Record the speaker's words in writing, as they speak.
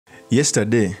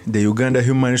Yesterday, the Uganda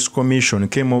Human Rights Commission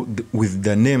came out with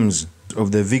the names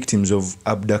of the victims of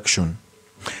abduction.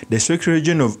 The Secretary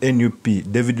General of NUP,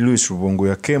 David Louis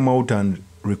Rubongoya, came out and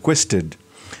requested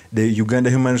the Uganda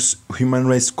Human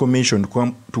Rights Commission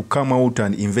to come out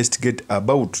and investigate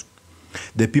about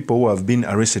the people who have been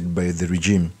arrested by the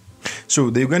regime. So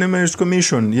the Uganda Human Rights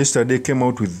Commission yesterday came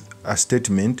out with a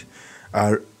statement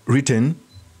written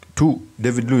to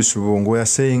David Louis Rubongoya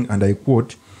saying, and I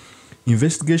quote,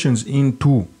 "Investigations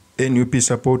into NUP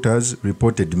supporters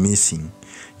reported missing.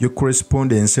 Your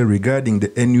correspondence regarding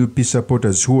the NUP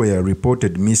supporters who were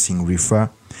reported missing refer.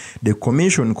 The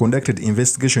Commission conducted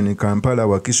investigation in Kampala,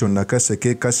 Wakiso,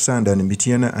 Nakaseke, Kasanda, and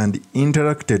Mityana and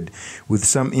interacted with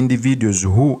some individuals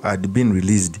who had been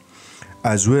released,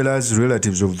 as well as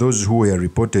relatives of those who were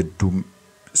reported to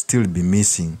still be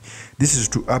missing. This is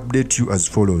to update you as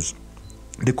follows.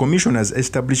 The Commission has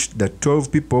established that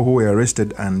 12 people who were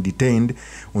arrested and detained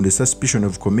on the suspicion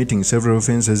of committing several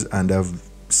offences and have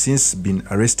since been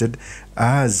arrested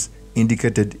as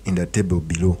indicated in the table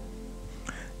below.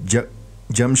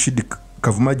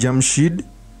 Kavuma Jamshid,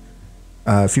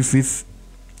 5th,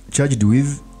 charged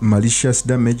with malicious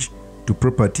damage to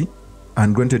property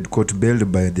and granted court bail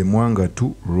by the Mwanga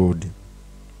 2 Road.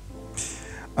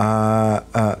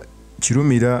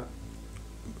 Chirumira,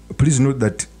 please note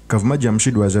that Kavuma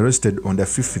Jamshid was arrested on the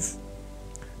 5th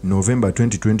November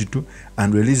 2022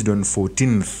 and released on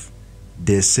 14th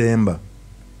December.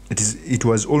 It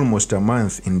was almost a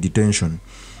month in detention.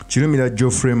 Chirumira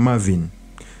Geoffrey Marvin,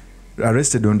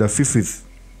 arrested on the 5th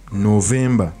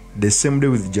November, the same day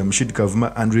with Jamshid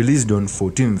Kavuma, and released on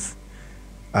 14th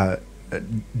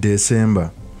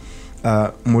December.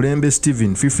 Mulembe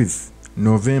Stephen, 5th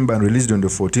November, and released on the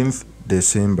 14th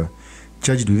December,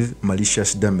 charged with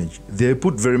malicious damage. They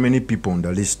put very many people on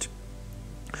the list.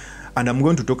 And I'm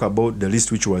going to talk about the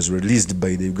list which was released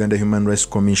by the Uganda Human Rights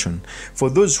Commission.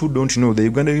 For those who don't know, the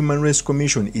Uganda Human Rights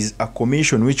Commission is a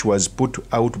commission which was put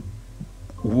out,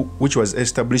 which was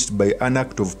established by an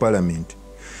act of parliament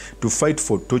to fight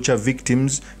for torture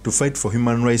victims, to fight for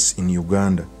human rights in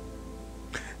Uganda.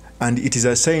 And it is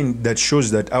a sign that shows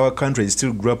that our country is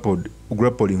still grappling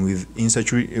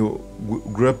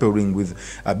with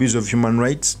abuse of human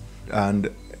rights and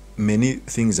many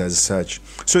things as such.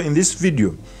 So in this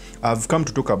video, I've come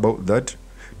to talk about that,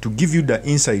 to give you the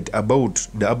insight about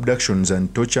the abductions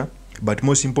and torture, but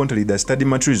most importantly, the study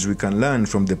materials we can learn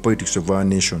from the politics of our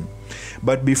nation.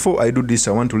 But before I do this,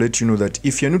 I want to let you know that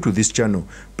if you're new to this channel,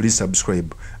 please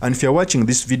subscribe. And if you're watching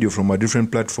this video from a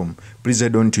different platform, please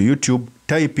head on to YouTube,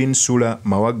 type in Sula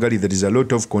Mawagali. There is a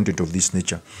lot of content of this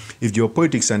nature. If your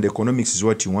politics and economics is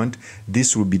what you want,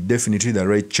 this will be definitely the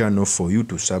right channel for you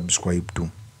to subscribe to.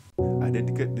 I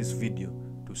dedicate this video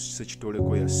to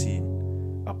Sechitoleko Yasin,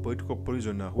 a political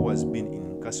prisoner who has been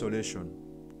in incarceration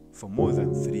for more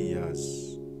than 3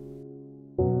 years.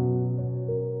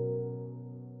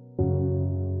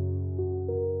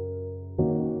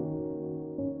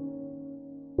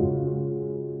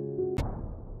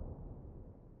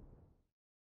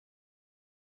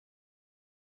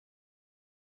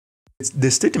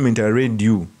 The statement I read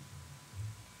you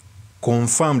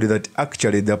confirmed that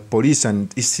actually the police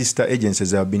and its sister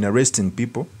agencies have been arresting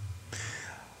people,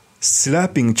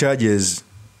 slapping charges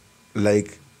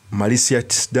like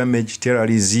malicious damage,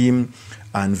 terrorism,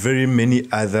 and very many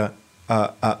other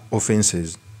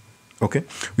offenses. Okay,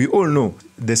 we all know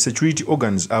the security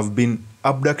organs have been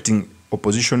abducting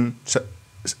opposition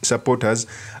supporters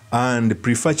and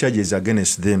prefer charges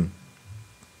against them,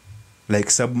 like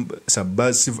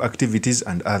subversive activities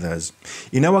and others.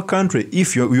 In our country,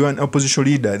 if you are an opposition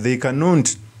leader, they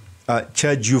cannot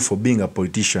charge you for being a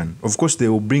politician. Of course, they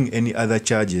will bring any other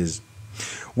charges.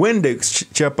 When the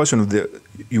chairperson of the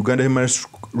Uganda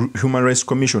Human Rights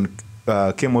Commission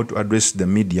came out to address the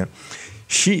media,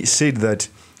 she said that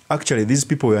actually these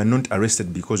people were not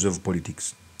arrested because of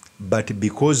politics, but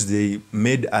because they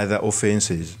made other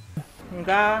offenses.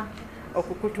 Nga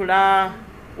okukutula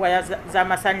waya za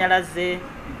masanyalaze,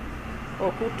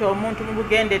 okutta omuntu mu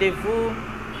bugenderevu,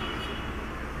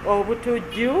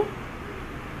 obutujju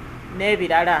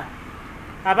n'ebirala.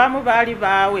 Abamu baali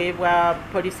baweebwa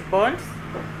police bonds,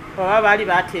 oba baali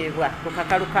bateebwa ku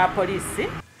kakalu ka poliisi.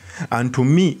 And to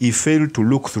me, he failed to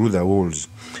look through the walls.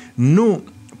 No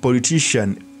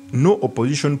politician, no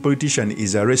opposition politician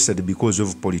is arrested because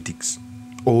of politics.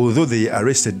 Although they are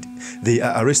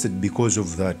arrested because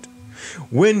of that.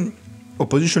 When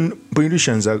opposition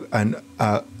politicians are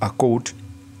caught,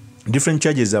 different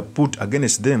charges are put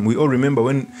against them. We all remember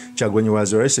when Chagwenyi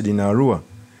was arrested in Arua,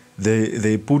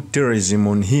 they put terrorism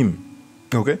on him,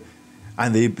 okay?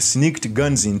 And they sneaked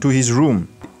guns into his room.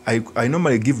 I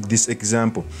normally give this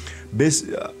example. The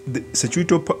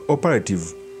security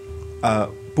operative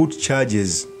put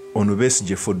charges on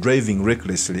Obesigye for driving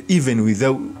recklessly, even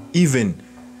without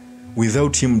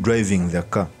him driving the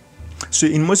car. So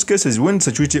in most cases, when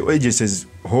security agencies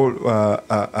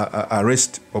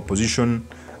arrest opposition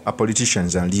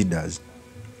politicians and leaders,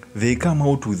 they come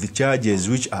out with charges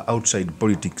which are outside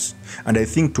politics. And I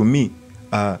think, to me,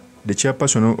 the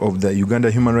chairperson of the Uganda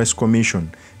Human Rights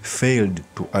Commission failed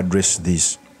to address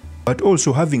this. But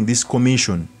also, having this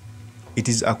commission, it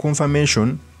is a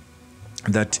confirmation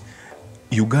that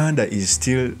Uganda is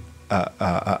still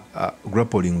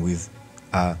grappling with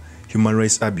human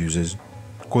rights abuses.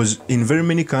 Because in very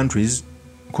many countries,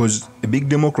 because big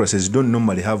democracies don't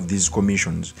normally have these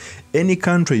commissions. Any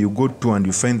country you go to and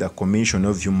you find a commission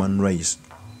of human rights,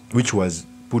 which was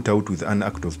put out with an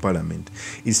act of parliament,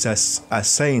 it's a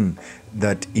sign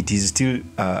that it is still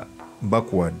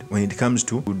backward when it comes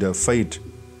to the fight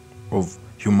of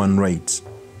human rights.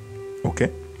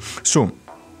 Okay? So,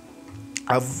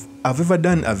 I've ever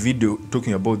done a video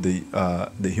talking about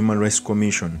the Human Rights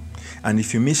Commission, and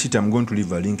if you miss it, I'm going to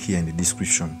leave a link here in the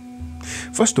description.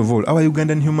 First of all, our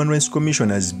Ugandan Human Rights Commission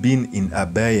has been in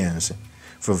abeyance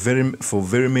for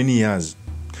very many years.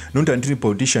 Not until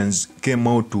politicians came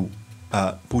out to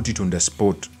put it on the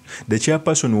spot. The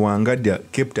chairperson Wangadia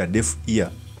kept a deaf ear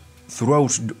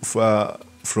throughout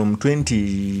from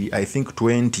 20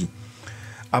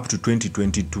 up to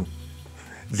 2022.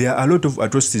 There are a lot of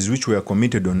atrocities which were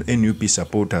committed on NUP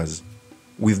supporters,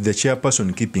 with the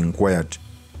chairperson keeping quiet.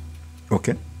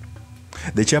 Okay?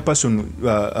 The chairperson,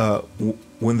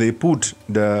 when they put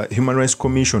the Human Rights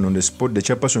Commission on the spot, the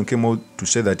chairperson came out to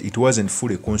say that it wasn't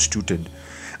fully constituted.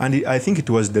 And I think it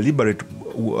was deliberate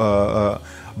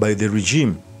by the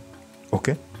regime.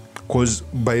 Okay? Because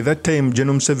by that time,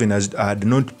 General Museveni had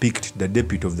not picked the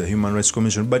deputy of the Human Rights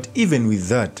Commission. But even with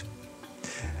that,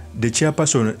 the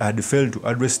chairperson had failed to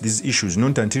address these issues,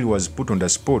 not until it was put on the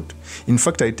spot. In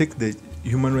fact, I take the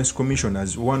Human Rights Commission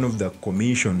as one of the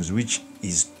commissions which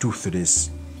is toothless,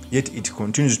 yet it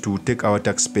continues to take our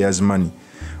taxpayers' money.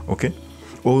 Okay?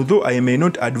 Although I may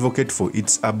not advocate for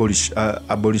its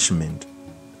abolishment,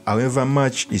 however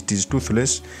much it is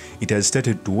toothless, it has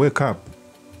started to wake up.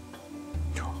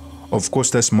 Of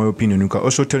course, that's my opinion. You can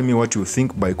also tell me what you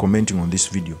think by commenting on this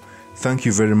video. Thank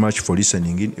you very much for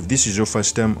listening in. If this is your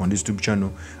first time on this YouTube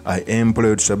channel, I implore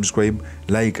you to subscribe,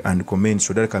 like, and comment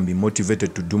so that I can be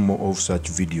motivated to do more of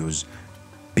such videos.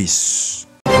 Peace.